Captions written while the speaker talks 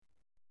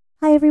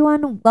Hi,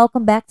 everyone.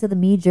 Welcome back to the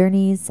Me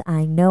Journeys.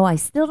 I know I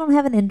still don't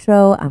have an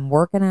intro. I'm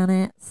working on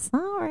it.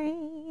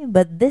 Sorry.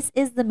 But this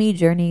is the Me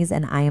Journeys,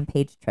 and I am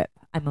Paige Tripp.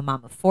 I'm a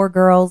mom of four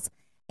girls,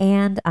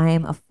 and I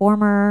am a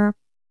former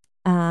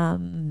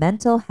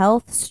mental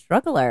health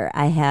struggler.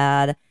 I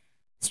had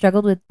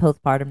struggled with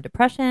postpartum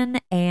depression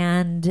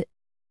and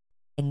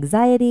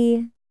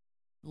anxiety,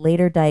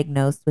 later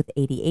diagnosed with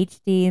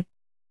ADHD.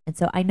 And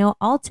so I know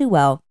all too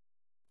well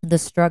the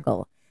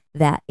struggle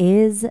that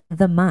is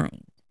the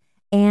mind.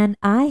 And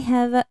I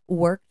have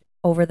worked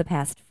over the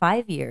past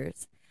 5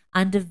 years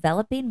on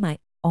developing my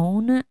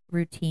own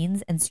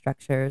routines and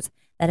structures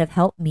that have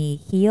helped me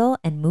heal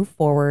and move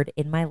forward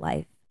in my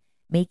life,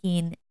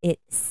 making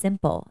it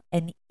simple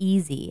and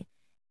easy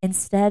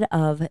instead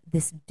of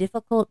this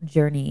difficult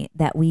journey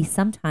that we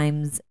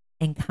sometimes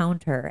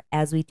encounter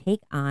as we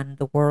take on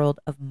the world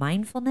of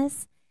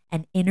mindfulness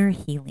and inner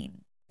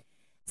healing.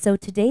 So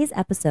today's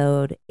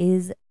episode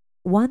is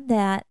one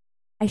that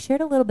I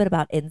shared a little bit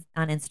about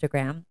on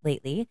Instagram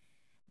lately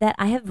that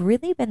I have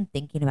really been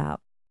thinking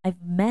about.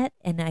 I've met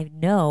and I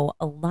know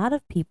a lot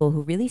of people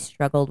who really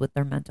struggled with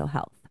their mental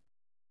health,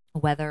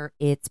 whether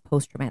it's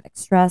post traumatic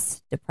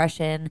stress,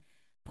 depression,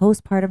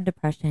 postpartum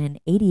depression,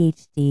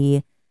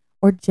 ADHD,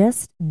 or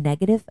just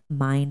negative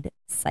mind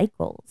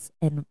cycles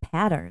and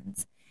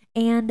patterns.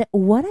 And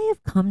what I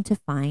have come to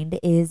find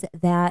is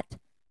that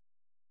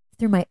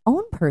through my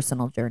own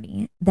personal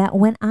journey that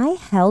when I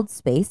held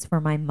space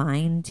for my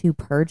mind to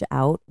purge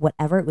out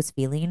whatever it was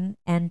feeling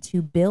and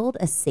to build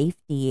a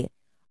safety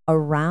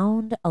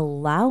around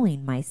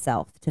allowing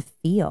myself to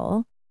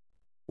feel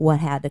what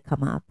had to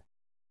come up,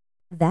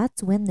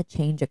 that's when the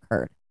change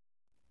occurred.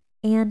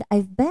 And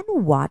I've been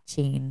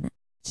watching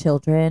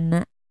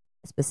children,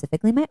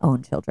 specifically my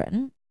own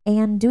children,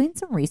 and doing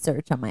some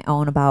research on my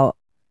own about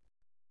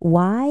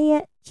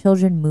why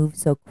children move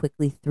so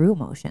quickly through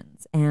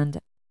emotions. And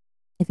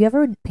if you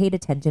ever paid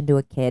attention to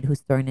a kid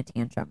who's throwing a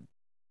tantrum,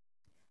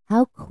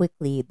 how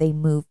quickly they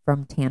move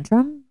from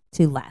tantrum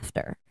to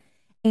laughter.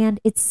 And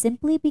it's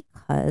simply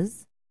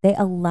because they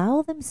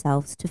allow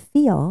themselves to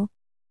feel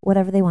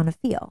whatever they want to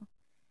feel.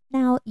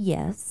 Now,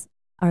 yes,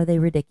 are they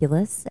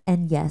ridiculous?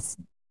 And yes,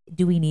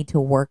 do we need to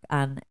work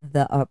on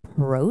the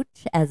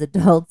approach as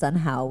adults on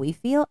how we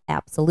feel?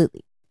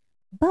 Absolutely.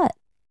 But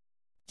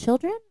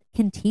children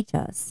can teach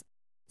us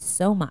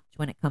so much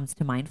when it comes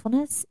to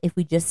mindfulness if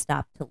we just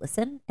stop to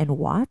listen and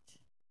watch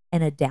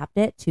and adapt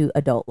it to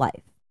adult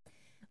life.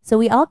 So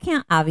we all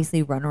can't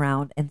obviously run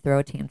around and throw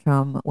a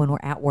tantrum when we're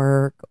at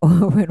work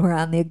or when we're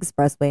on the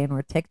expressway and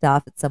we're ticked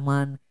off at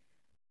someone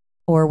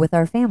or with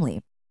our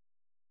family.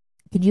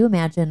 Can you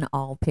imagine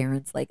all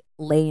parents like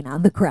laying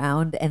on the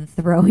ground and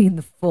throwing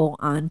the full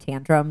on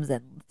tantrums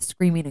and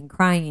screaming and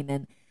crying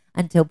and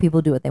until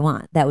people do what they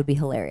want? That would be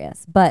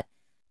hilarious. But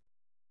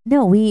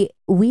no, we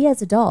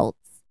as adults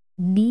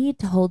need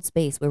to hold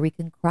space where we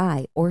can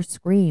cry or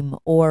scream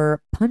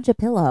or punch a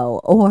pillow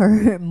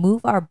or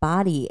move our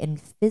body and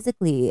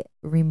physically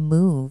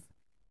remove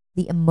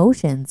the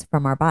emotions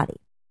from our body.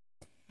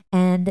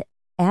 And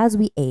as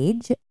we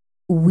age,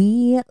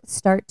 we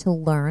start to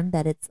learn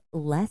that it's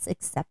less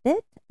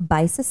accepted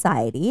by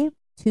society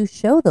to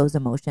show those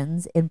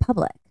emotions in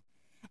public.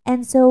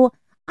 And so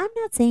I'm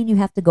not saying you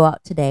have to go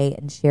out today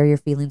and share your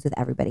feelings with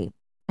everybody.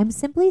 I'm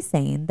simply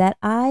saying that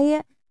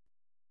I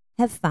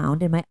have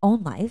found in my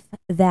own life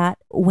that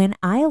when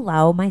I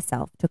allow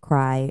myself to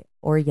cry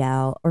or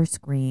yell or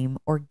scream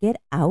or get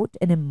out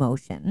an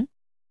emotion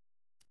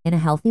in a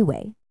healthy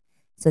way,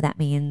 so that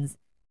means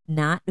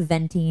not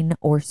venting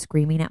or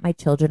screaming at my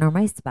children or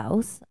my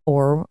spouse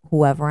or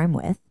whoever I'm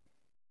with.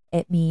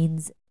 It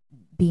means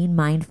being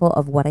mindful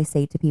of what I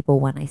say to people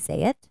when I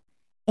say it.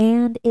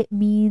 And it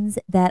means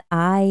that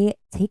I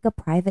take a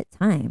private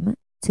time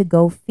to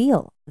go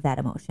feel that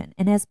emotion.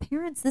 And as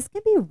parents, this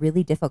can be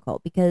really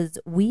difficult because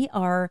we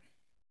are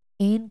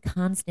in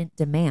constant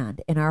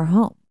demand in our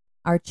home.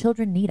 Our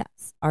children need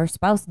us, our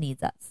spouse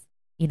needs us.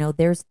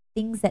 There's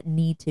things that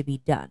need to be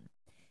done.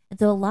 And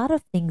so a lot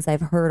of things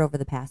I've heard over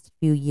the past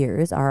few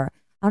years are,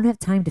 I don't have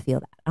time to feel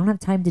that. I don't have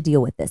time to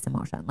deal with this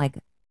emotion. Like,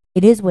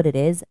 it is what it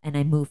is, and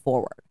I move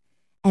forward.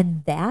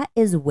 And that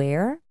is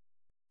where,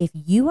 if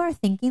you are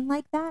thinking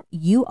like that,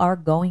 you are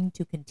going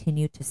to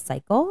continue to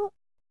cycle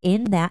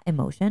in that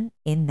emotion,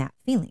 in that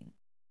feeling,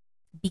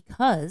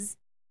 because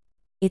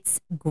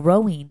it's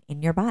growing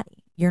in your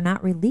body. You're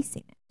not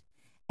releasing it.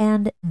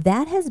 And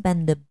that has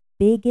been the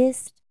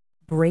biggest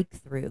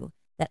breakthrough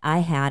that I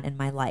had in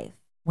my life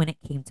when it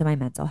came to my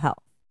mental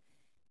health.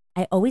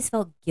 I always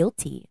felt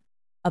guilty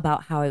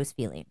about how I was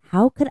feeling.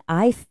 How could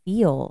I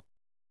feel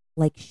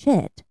like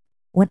shit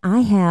when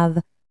I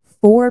have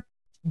four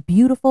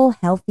beautiful,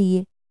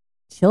 healthy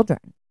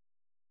children?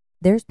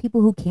 There's people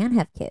who can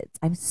have kids.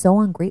 I'm so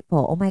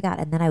ungrateful. Oh my God.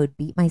 And then I would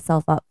beat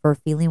myself up for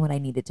feeling what I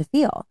needed to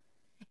feel.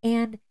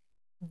 And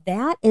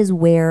that is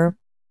where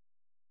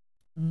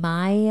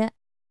my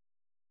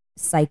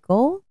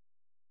cycle,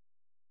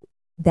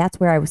 that's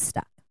where I was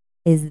stuck,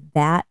 is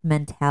that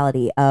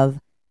mentality of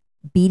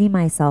beating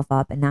myself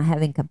up and not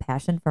having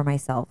compassion for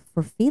myself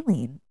for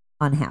feeling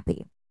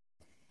unhappy.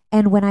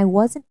 And when I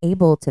wasn't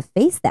able to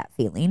face that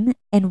feeling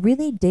and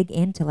really dig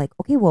into like,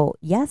 okay, well,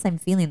 yes, I'm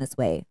feeling this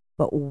way,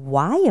 but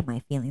why am I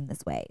feeling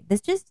this way? This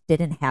just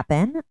didn't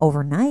happen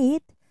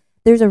overnight.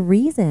 There's a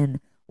reason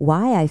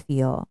why I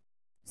feel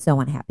so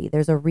unhappy.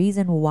 There's a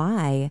reason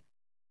why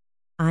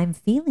I'm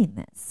feeling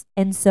this.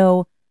 And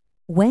so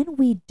when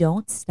we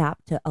don't stop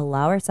to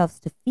allow ourselves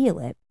to feel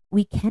it,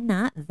 we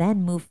cannot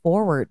then move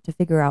forward to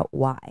figure out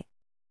why,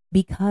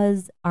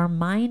 because our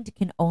mind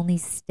can only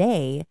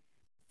stay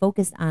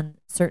focused on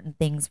certain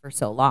things for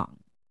so long.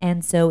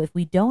 And so if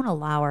we don't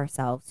allow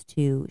ourselves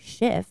to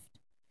shift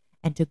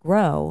and to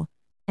grow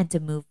and to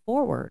move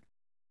forward,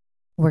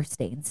 we're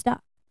staying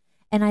stuck.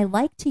 And I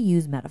like to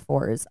use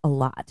metaphors a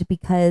lot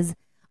because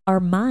our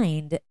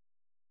mind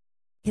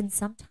can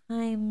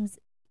sometimes,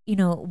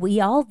 we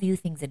all view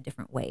things in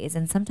different ways.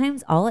 And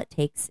sometimes all it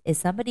takes is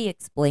somebody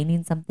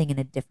explaining something in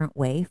a different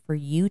way for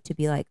you to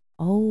be like,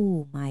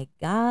 oh my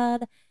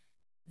God,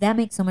 that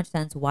makes so much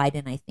sense. Why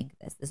didn't I think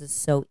this? This is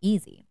so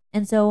easy.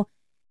 And so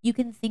you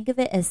can think of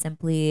it as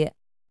simply,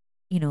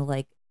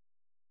 like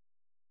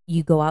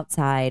you go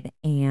outside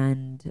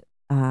and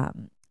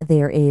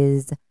there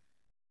is,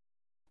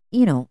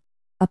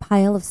 a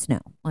pile of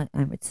snow.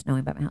 It's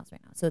snowing by my house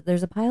right now. So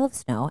there's a pile of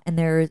snow and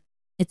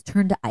it's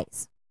turned to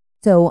ice.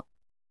 So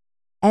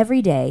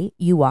every day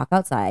you walk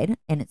outside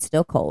and it's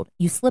still cold,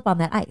 you slip on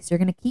that ice. You're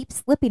going to keep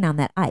slipping on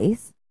that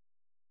ice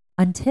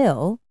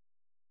until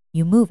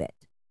you move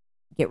it,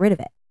 get rid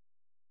of it,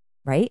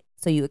 right?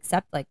 So you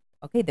accept like,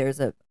 okay, there's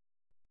a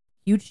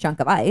huge chunk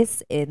of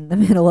ice in the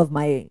middle of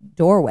my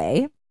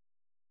doorway.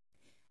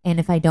 And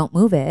if I don't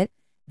move it,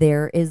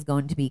 there is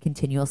going to be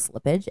continual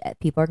slippage.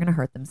 People are going to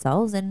hurt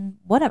themselves and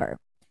whatever.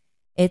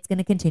 It's going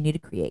to continue to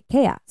create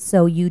chaos.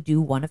 So you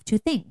do one of two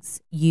things.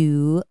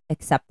 You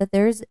accept that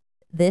there's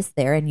this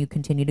there and you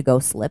continue to go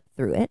slip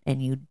through it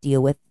and you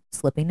deal with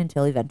slipping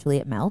until eventually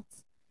it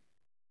melts.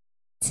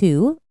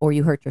 Two, or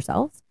you hurt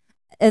yourselves.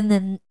 And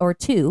then, or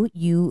two,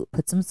 you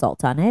put some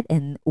salt on it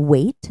and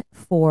wait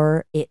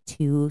for it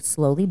to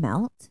slowly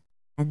melt.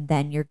 And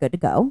then you're good to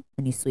go.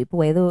 And you sweep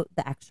away the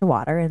extra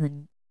water and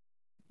then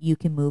you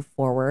can move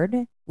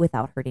forward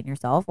without hurting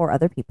yourself or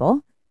other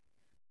people.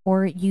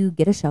 Or you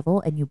get a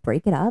shovel and you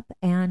break it up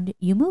and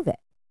you move it.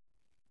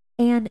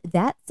 And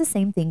that's the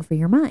same thing for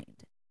your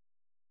mind.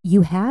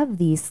 You have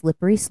these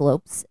slippery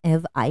slopes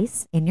of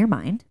ice in your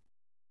mind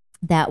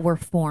that were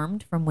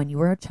formed from when you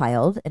were a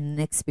child and an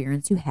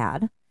experience you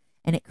had.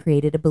 And it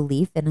created a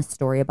belief and a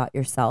story about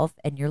yourself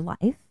and your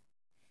life.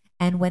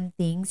 And when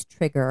things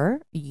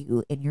trigger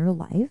you in your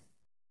life,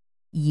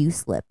 you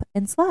slip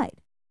and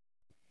slide.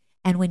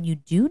 And when you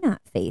do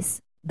not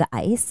face the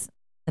ice,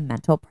 the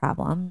mental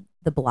problem,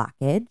 the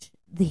blockage,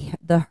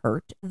 the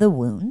hurt, the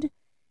wound,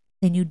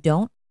 then you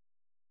don't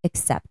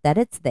accept that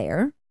it's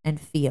there and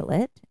feel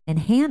it and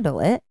handle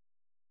it,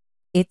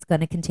 it's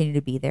going to continue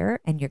to be there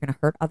and you're going to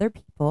hurt other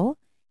people,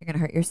 you're going to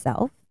hurt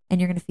yourself,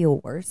 and you're going to feel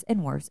worse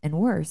and worse and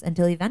worse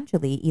until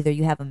eventually either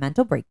you have a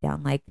mental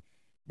breakdown like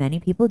many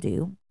people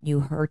do,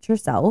 you hurt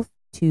yourself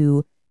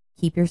to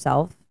keep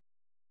yourself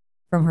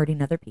from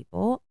hurting other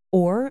people,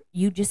 or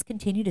you just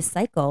continue to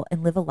cycle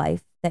and live a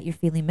life that you're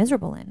feeling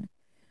miserable in.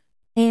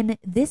 And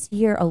this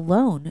year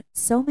alone,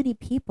 so many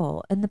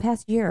people in the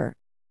past year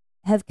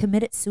have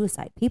committed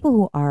suicide. People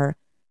who are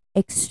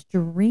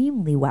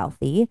extremely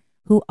wealthy,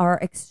 who are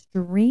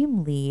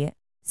extremely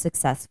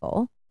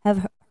successful,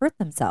 have hurt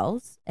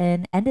themselves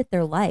and ended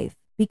their life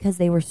because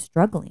they were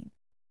struggling.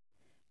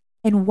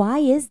 And why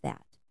is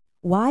that?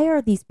 Why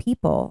are these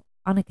people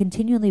on a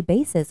continually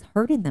basis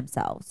hurting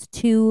themselves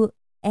to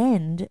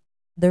end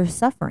their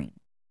suffering?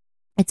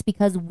 It's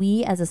because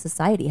we as a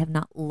society have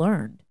not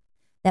learned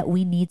that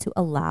we need to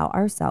allow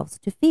ourselves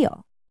to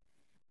feel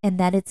and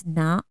that it's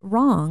not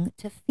wrong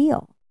to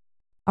feel.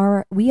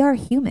 We are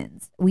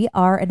humans. We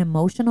are an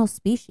emotional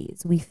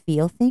species. We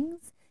feel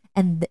things,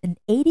 and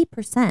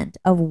 80%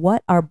 of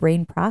what our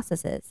brain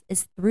processes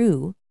is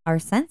through our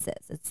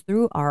senses. It's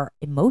through our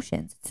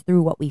emotions. It's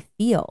through what we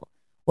feel,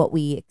 what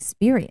we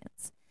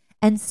experience.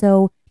 And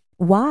so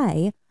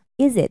why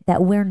is it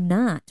that we're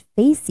not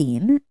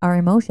facing our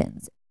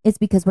emotions? It's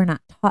because we're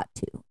not taught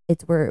to.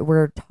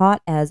 We're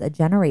taught as a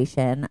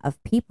generation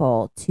of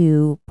people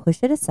to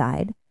push it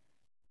aside.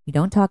 We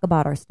don't talk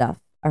about our stuff,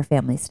 our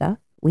family stuff.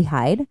 We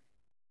hide.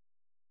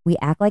 We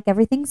act like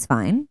everything's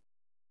fine,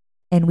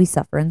 and we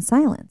suffer in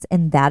silence.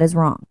 And that is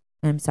wrong.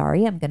 And I'm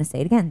sorry, I'm going to say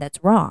it again.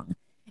 That's wrong.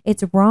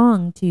 It's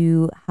wrong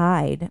to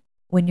hide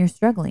when you're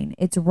struggling.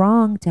 It's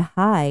wrong to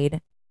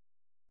hide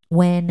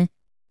when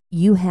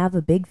you have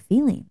a big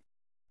feeling,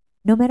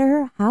 no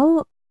matter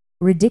how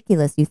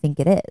ridiculous you think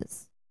it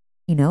is.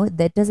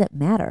 That doesn't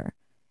matter.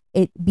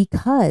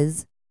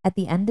 Because at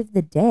the end of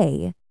the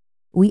day,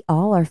 we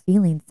all are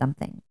feeling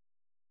something.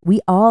 We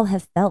all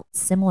have felt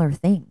similar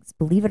things,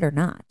 believe it or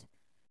not.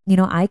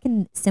 I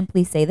can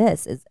simply say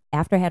this is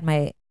after I had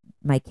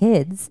my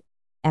kids,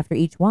 after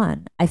each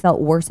one, I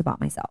felt worse about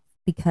myself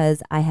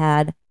because I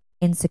had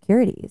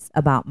insecurities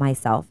about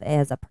myself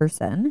as a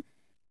person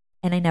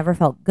and I never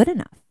felt good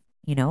enough.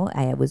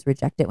 I was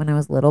rejected when I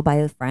was little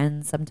by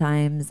friends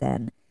sometimes,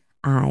 and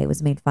I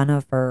was made fun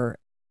of for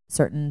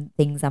certain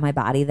things on my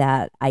body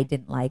that I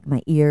didn't like: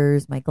 my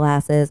ears, my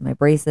glasses, my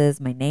braces,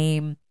 my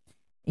name.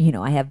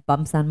 I have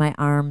bumps on my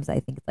arms. I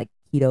think it's like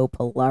keto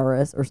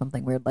polaris or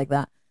something weird like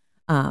that.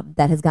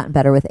 That has gotten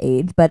better with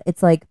age, but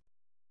it's like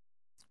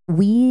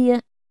we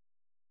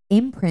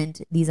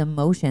imprint these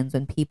emotions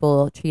when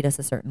people treat us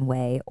a certain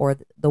way, or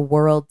the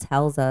world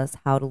tells us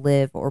how to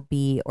live or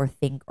be or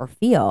think or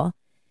feel,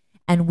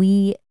 and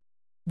we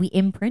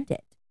imprint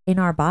it in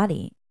our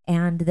body.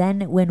 And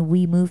then when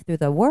we move through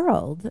the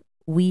world,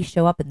 we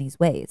show up in these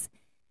ways.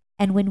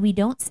 And when we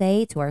don't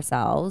say to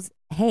ourselves,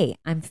 hey,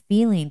 I'm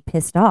feeling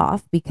pissed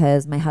off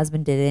because my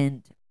husband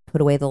didn't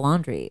put away the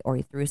laundry, or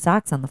he threw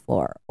socks on the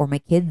floor, or my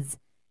kids,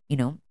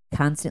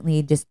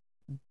 constantly just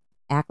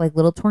act like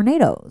little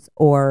tornadoes,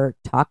 or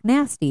talk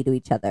nasty to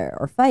each other,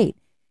 or fight.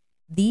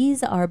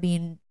 These are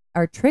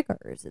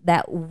triggers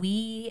that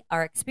we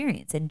are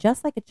experiencing.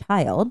 Just like a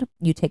child,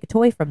 you take a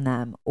toy from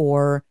them,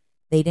 or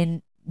they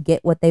didn't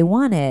get what they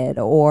wanted,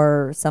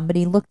 or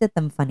somebody looked at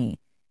them funny.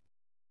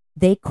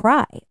 They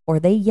cry, or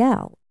they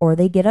yell, or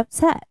they get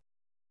upset.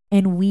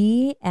 And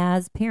we,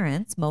 as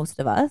parents, most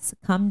of us,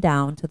 come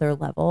down to their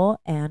level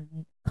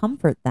and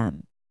comfort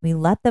them. We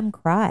let them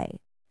cry.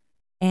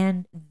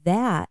 And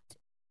that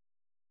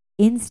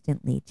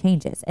instantly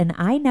changes. And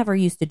I never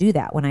used to do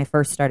that when I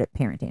first started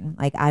parenting.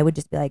 Like, I would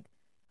just be like,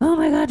 oh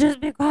my God, just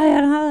be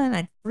quiet. And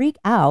I'd freak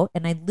out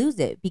and I'd lose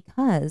it,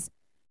 because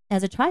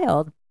as a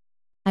child,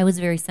 I was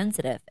very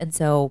sensitive. And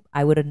so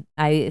I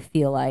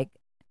feel like,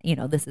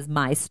 this is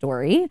my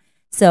story.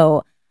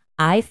 So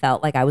I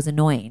felt like I was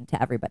annoying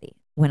to everybody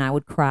when I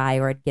would cry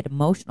or I'd get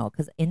emotional,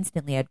 because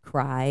instantly I'd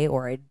cry,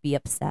 or I'd be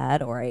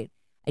upset, or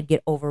I'd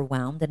get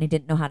overwhelmed, and I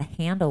didn't know how to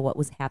handle what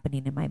was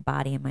happening in my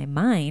body and my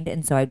mind.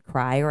 And so I'd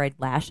cry or I'd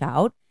lash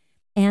out,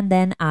 and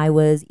then I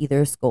was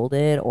either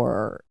scolded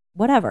or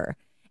whatever.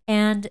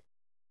 And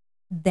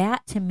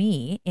that to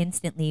me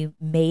instantly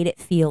made it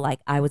feel like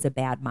I was a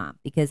bad mom,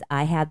 because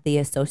I had the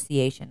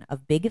association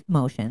of big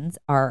emotions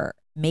are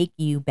make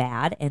you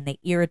bad, and they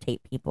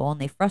irritate people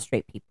and they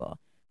frustrate people.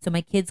 So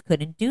my kids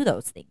couldn't do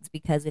those things,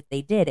 because if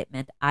they did, it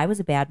meant I was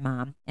a bad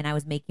mom and I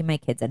was making my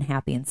kids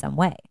unhappy in some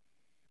way.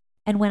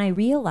 And when I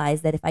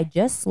realized that if I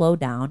just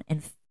slowed down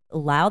and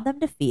allowed them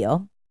to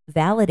feel,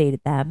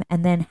 validated them,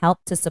 and then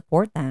helped to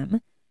support them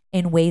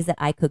in ways that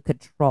I could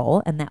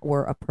control and that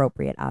were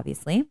appropriate,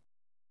 obviously,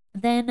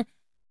 then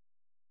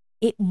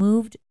it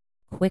moved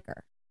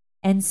quicker.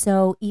 And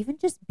so even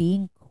just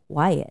being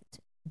quiet,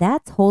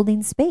 that's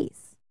holding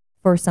space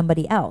for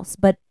somebody else.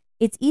 But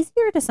it's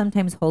easier to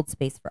sometimes hold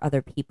space for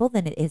other people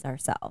than it is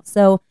ourselves.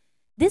 So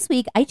this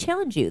week, I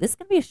challenge you. This is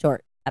going to be a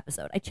short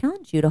episode. I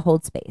challenge you to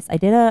hold space. I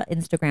did an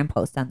Instagram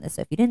post on this.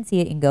 So if you didn't see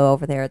it, you can go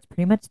over there. It's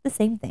pretty much the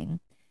same thing,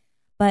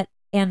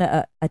 and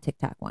a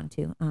TikTok one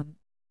too.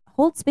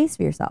 Hold space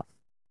for yourself.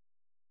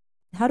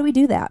 How do we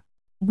do that?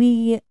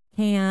 We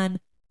can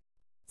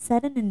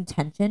set an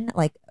intention,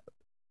 like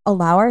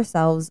allow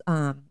ourselves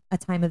a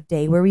time of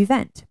day where we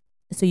vent.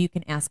 So you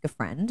can ask a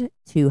friend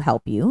to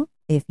help you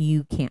if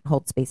you can't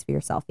hold space for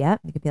yourself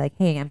yet. You could be like,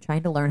 hey, I'm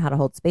trying to learn how to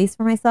hold space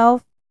for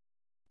myself.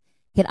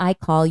 Can I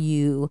call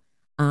you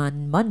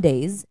on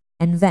Mondays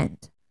and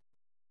vent?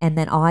 And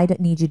then all I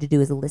need you to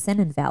do is listen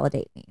and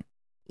validate me.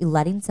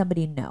 Letting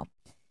somebody know.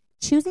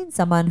 Choosing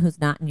someone who's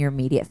not in your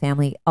immediate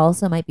family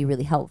also might be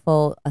really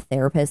helpful. A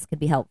therapist could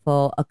be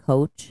helpful, a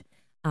coach.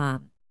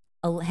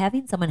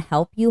 Having someone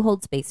help you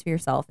hold space for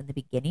yourself in the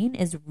beginning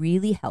is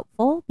really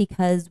helpful,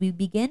 because we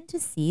begin to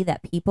see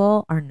that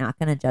people are not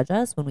going to judge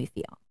us when we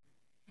feel.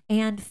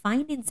 And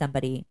finding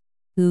somebody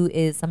who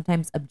is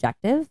sometimes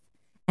objective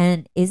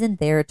and isn't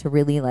there to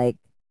really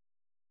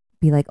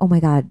be like, oh my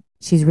God,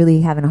 she's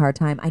really having a hard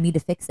time, I need to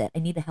fix it, I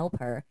need to help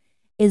her,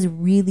 is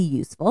really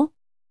useful.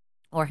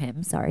 Or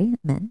him, sorry,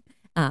 men.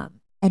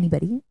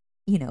 Anybody,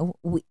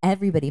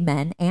 everybody,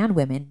 men and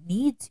women,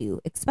 need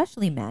to,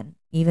 especially men,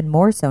 even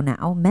more so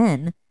now,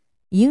 men,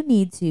 you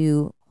need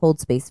to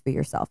hold space for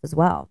yourself as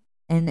well,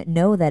 and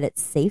know that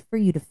it's safe for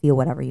you to feel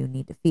whatever you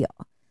need to feel.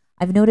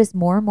 I've noticed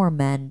more and more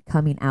men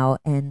coming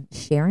out and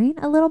sharing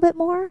a little bit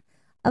more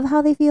of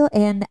how they feel.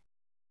 And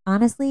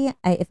honestly,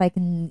 if I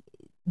can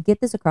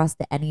get this across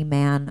to any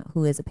man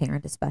who is a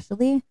parent,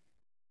 especially,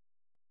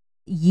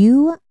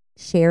 you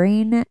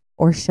sharing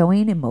or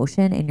showing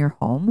emotion in your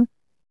home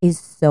is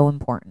so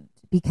important,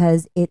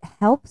 because it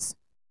helps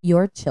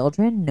your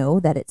children know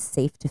that it's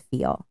safe to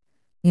feel.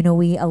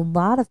 A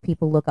lot of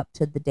people look up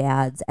to the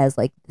dads as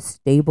like the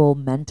stable,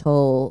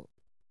 mental,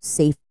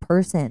 safe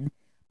person.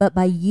 But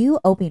by you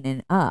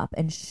opening up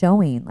and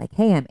showing like,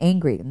 hey, I'm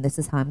angry and this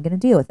is how I'm going to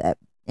deal with it,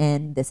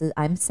 and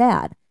I'm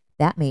sad,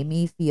 that made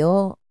me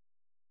feel,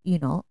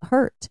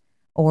 hurt,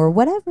 or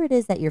whatever it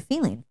is that you're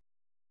feeling.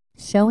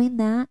 Showing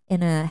that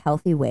in a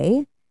healthy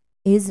way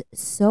is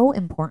so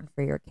important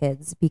for your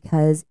kids,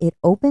 because it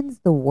opens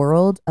the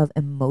world of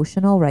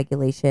emotional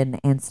regulation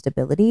and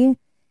stability,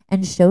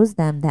 and shows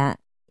them that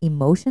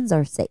emotions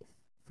are safe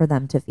for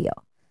them to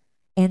feel.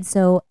 And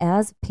so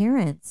as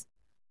parents,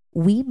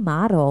 we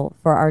model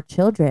for our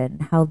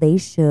children how they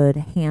should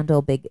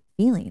handle big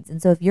feelings.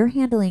 And so if you're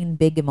handling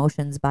big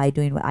emotions by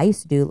doing what I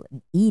used to do,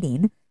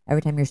 eating,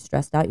 every time you're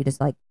stressed out, you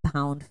just like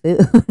pound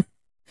food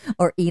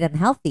or eat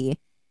unhealthy.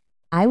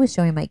 I was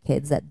showing my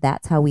kids that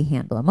that's how we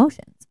handle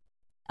emotions.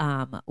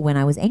 When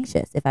I was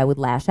anxious, if I would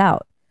lash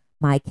out,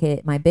 my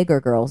bigger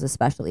girls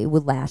especially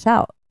would lash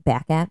out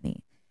back at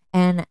me.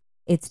 And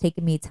it's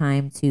taken me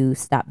time to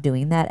stop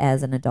doing that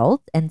as an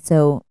adult. And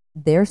so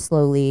they're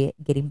slowly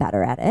getting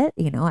better at it.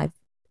 I've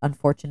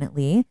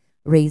unfortunately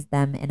raised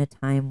them in a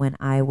time when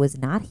I was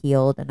not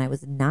healed and I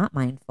was not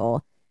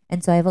mindful.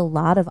 And so I have a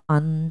lot of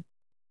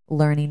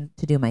unlearning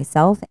to do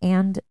myself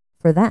and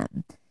for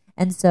them.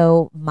 And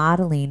so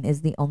modeling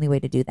is the only way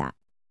to do that.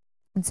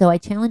 And so I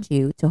challenge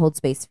you to hold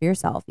space for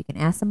yourself. You can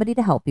ask somebody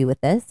to help you with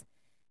this.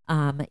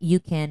 You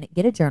can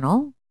get a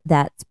journal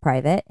that's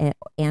private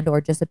and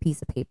or just a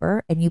piece of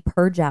paper, and you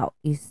purge out.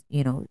 You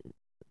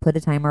put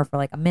a timer for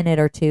like a minute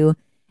or two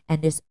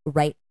and just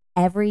write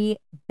every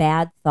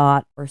bad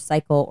thought or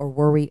cycle or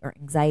worry or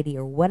anxiety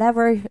or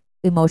whatever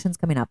emotions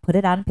coming up. Put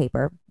it on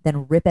paper,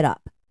 then rip it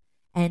up,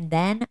 and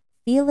then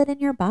feel it in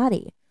your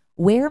body.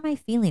 Where am I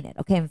feeling it?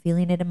 Okay, I'm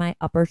feeling it in my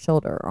upper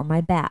shoulder or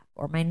my back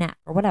or my neck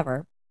or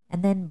whatever.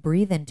 And then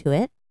breathe into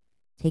it,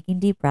 taking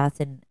deep breaths.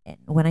 And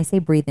when I say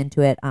breathe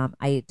into it,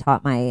 I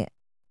taught my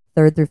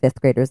 3rd through 5th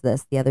graders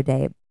this the other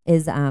day,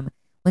 is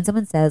when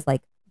someone says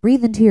like,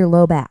 breathe into your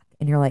low back.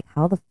 And you're like,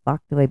 how the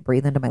fuck do I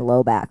breathe into my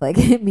low back? Like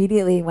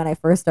immediately when I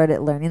first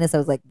started learning this, I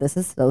was like, this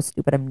is so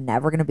stupid. I'm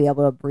never going to be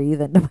able to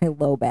breathe into my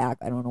low back.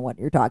 I don't know what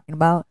you're talking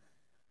about.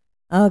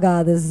 Oh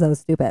God, this is so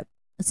stupid.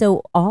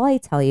 So all I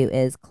tell you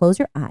is close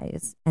your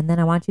eyes. And then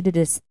I want you to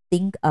just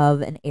think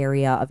of an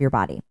area of your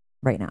body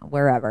right now,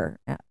 wherever.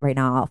 Right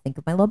now, I'll think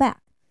of my low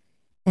back.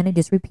 And I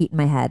just repeat in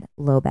my head,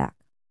 low back,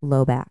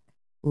 low back,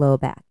 low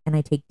back. And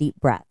I take deep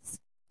breaths.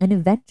 And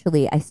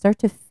eventually I start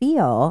to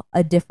feel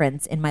a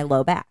difference in my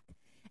low back.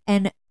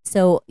 And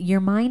so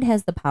your mind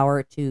has the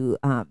power to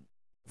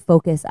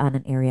focus on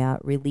an area,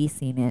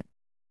 releasing it.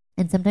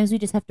 And sometimes we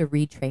just have to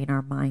retrain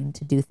our mind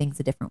to do things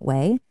a different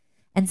way.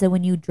 And so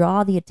when you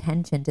draw the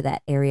attention to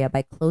that area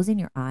by closing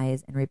your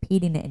eyes and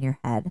repeating it in your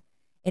head,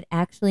 it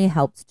actually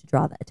helps to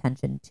draw the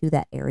attention to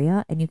that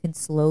area, and you can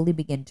slowly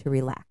begin to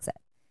relax it.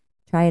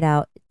 Try it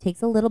out. It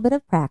takes a little bit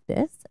of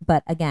practice,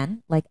 but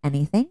again, like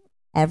anything,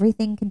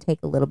 everything can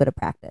take a little bit of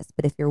practice.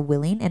 But if you're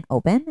willing and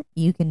open,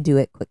 you can do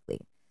it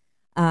quickly.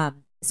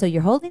 So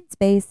you're holding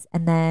space,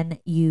 and then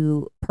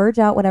you purge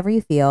out whatever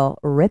you feel,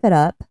 rip it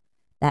up.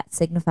 That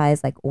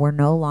signifies like we're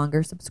no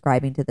longer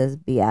subscribing to this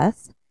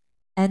BS.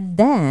 And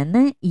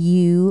then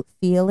you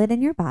feel it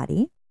in your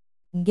body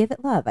and give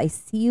it love. I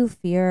see you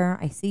fear.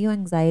 I see you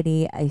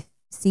anxiety. I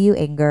see you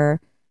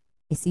anger.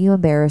 I see you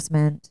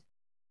embarrassment.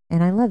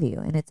 And I love you.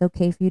 And it's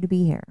okay for you to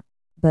be here.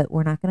 But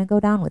we're not going to go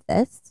down with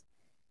this.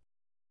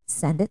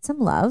 Send it some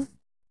love.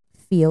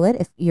 Feel it.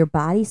 If your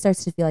body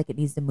starts to feel like it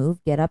needs to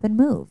move, get up and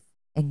move.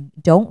 And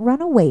don't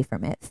run away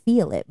from it.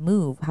 Feel it.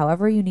 Move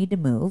however you need to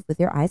move with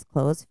your eyes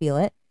closed. Feel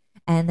it.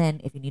 And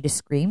then if you need to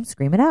scream,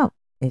 scream it out.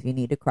 If you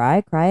need to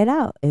cry, cry it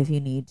out. If you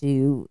need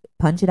to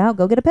punch it out,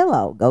 go get a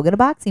pillow. Go get a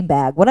boxing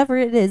bag. Whatever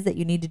it is that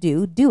you need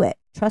to do it.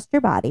 Trust your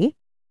body.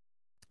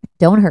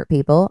 Don't hurt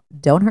people.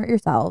 Don't hurt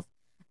yourself.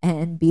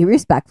 And be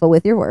respectful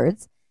with your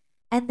words.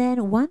 And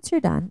then once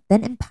you're done,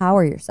 then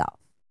empower yourself.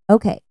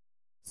 Okay,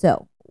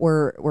 so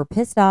we're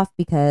pissed off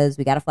because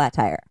we got a flat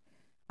tire.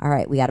 All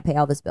right, we got to pay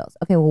all these bills.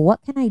 Okay, well,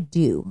 what can I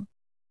do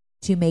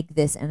to make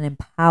this an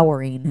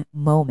empowering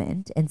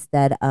moment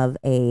instead of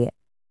a,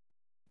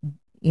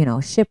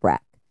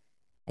 shipwreck?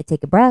 I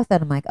take a breath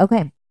and I'm like,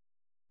 okay,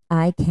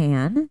 I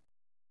can,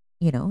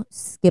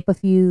 skip a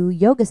few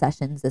yoga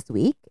sessions this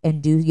week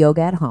and do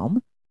yoga at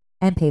home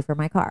and pay for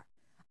my car.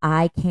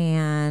 I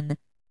can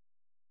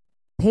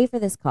pay for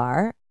this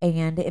car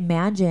and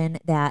imagine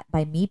that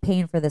by me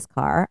paying for this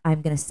car,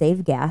 I'm going to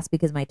save gas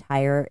because my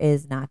tire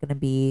is not going to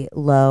be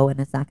low and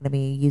it's not going to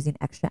be using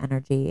extra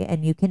energy.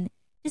 And you can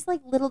just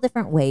like little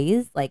different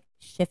ways, like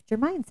shift your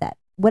mindset.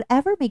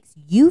 Whatever makes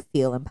you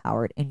feel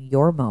empowered in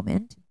your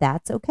moment,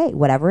 that's okay.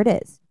 Whatever it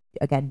is.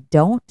 Again,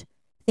 don't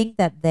think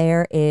that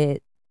there is,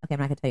 okay, I'm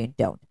not going to tell you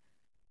don't.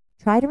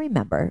 Try to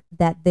remember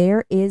that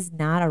there is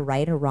not a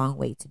right or wrong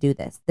way to do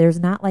this. There's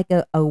not like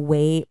a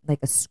way, like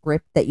a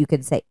script that you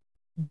can say.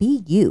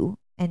 Be you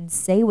and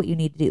say what you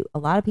need to do. A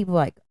lot of people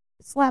like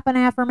slap an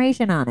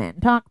affirmation on it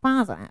and talk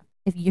positive.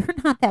 If you're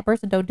not that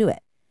person, don't do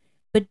it.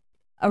 But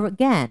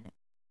again,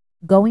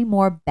 going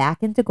more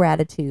back into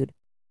gratitude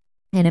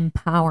and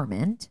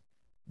empowerment,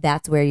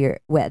 that's where you're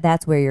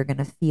going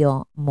to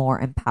feel more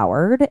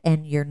empowered,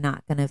 and you're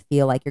not going to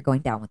feel like you're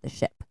going down with the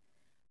ship.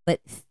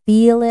 But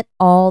feel it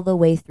all the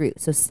way through.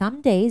 So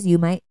some days you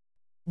might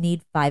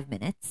need 5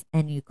 minutes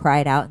and you cry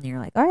it out and you're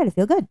like, all right, I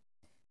feel good.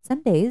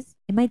 Some days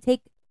it might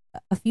take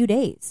a few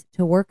days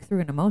to work through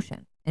an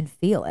emotion and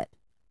feel it.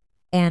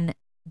 And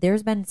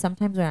there's been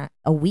sometimes where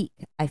a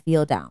week I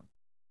feel down,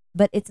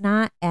 but it's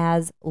not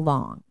as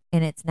long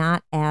and it's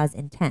not as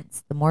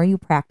intense. The more you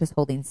practice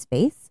holding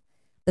space,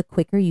 the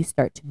quicker you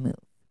start to move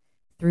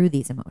through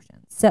these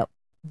emotions. So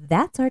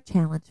that's our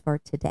challenge for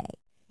today.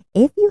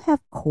 If you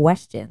have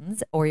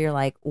questions or you're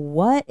like,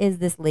 what is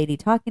this lady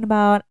talking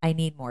about? I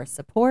need more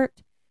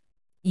support.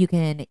 You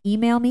can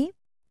email me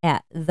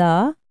at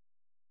the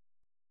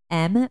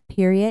M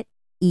period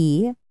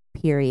E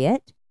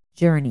period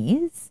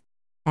journeys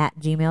at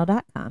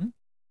gmail.com.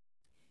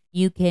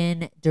 You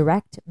can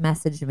direct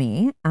message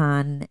me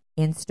on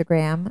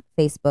Instagram,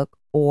 Facebook,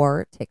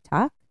 or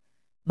TikTok.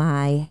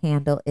 My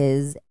handle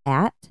is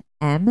at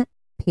M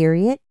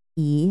period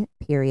E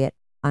period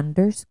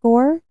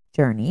underscore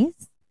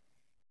journeys.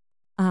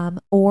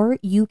 Or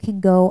you can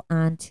go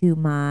onto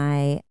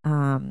my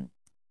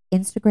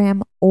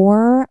Instagram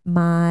or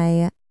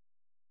my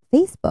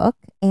Facebook,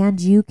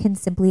 and you can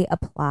simply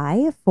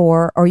apply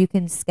for, or you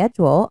can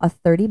schedule a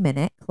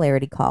 30-minute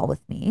clarity call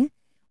with me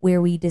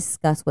where we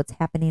discuss what's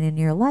happening in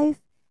your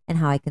life and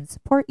how I can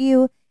support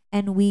you.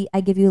 And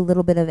I give you a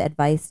little bit of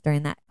advice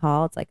during that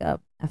call. It's like a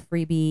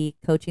freebie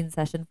coaching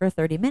session for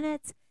 30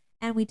 minutes.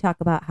 And we talk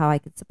about how I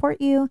can support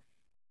you.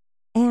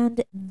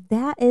 And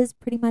that is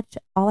pretty much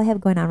all I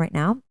have going on right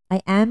now.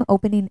 I am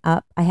opening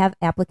up. I have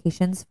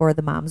applications for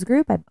the moms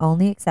group. I'm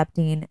only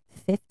accepting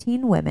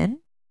 15 women.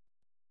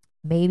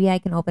 Maybe I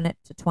can open it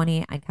to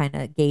 20. I'm kind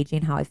of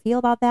gauging how I feel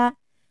about that.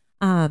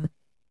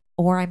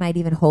 Or I might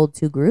even hold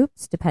 2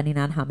 groups depending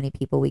on how many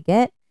people we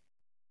get.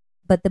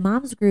 But the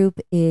moms group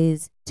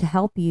is to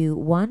help you,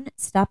 one,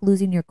 stop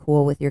losing your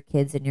cool with your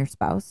kids and your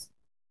spouse,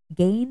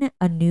 gain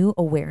a new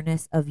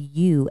awareness of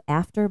you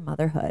after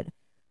motherhood.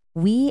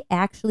 We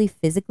actually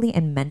physically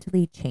and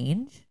mentally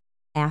change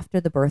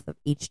after the birth of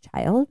each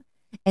child.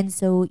 And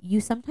so you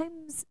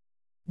sometimes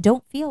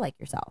don't feel like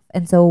yourself.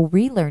 And so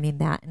relearning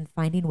that and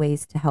finding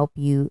ways to help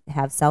you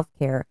have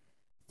self-care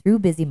through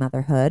busy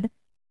motherhood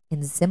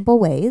in simple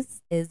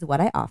ways is what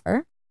I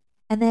offer.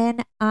 And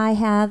then I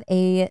have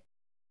a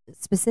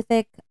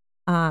specific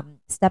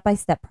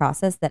step-by-step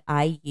process that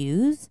I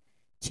use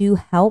to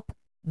help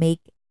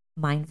make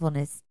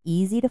mindfulness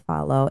easy to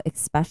follow,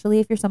 especially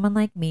if you're someone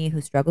like me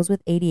who struggles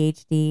with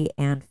ADHD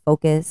and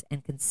focus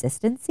and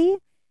consistency.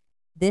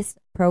 This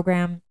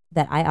program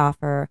that I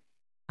offer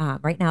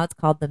right now, it's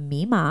called the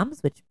Me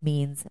Moms, which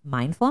means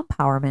mindful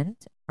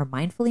empowerment or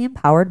mindfully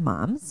empowered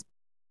moms,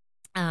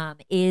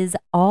 is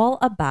all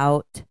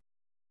about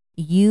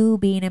you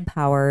being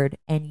empowered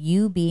and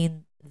you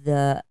being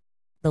the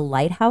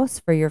lighthouse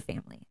for your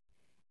family.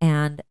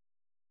 And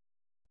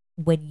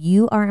when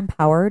you are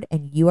empowered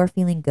and you are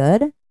feeling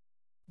good,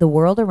 the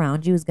world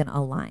around you is going to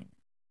align.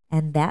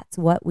 And that's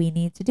what we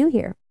need to do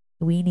here.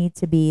 We need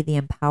to be the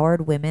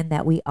empowered women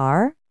that we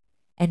are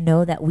and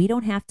know that we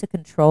don't have to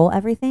control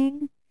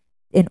everything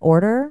in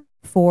order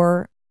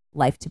for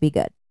life to be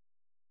good.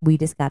 We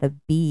just got to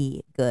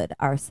be good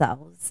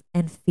ourselves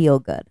and feel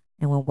good.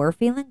 And when we're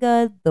feeling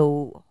good,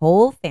 the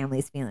whole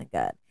family's feeling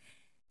good.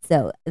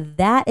 So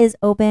that is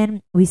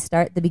open. We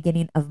start the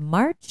beginning of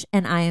March,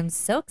 and I am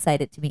so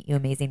excited to meet you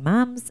amazing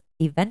moms.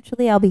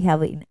 Eventually, I'll be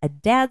having a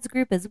dad's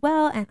group as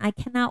well, and I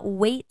cannot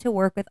wait to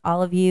work with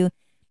all of you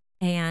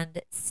and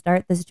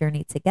start this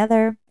journey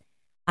together.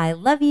 I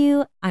love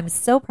you. I'm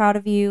so proud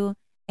of you.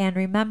 And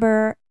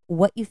remember,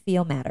 what you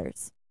feel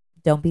matters.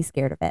 Don't be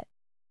scared of it.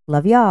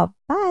 Love y'all.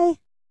 Bye.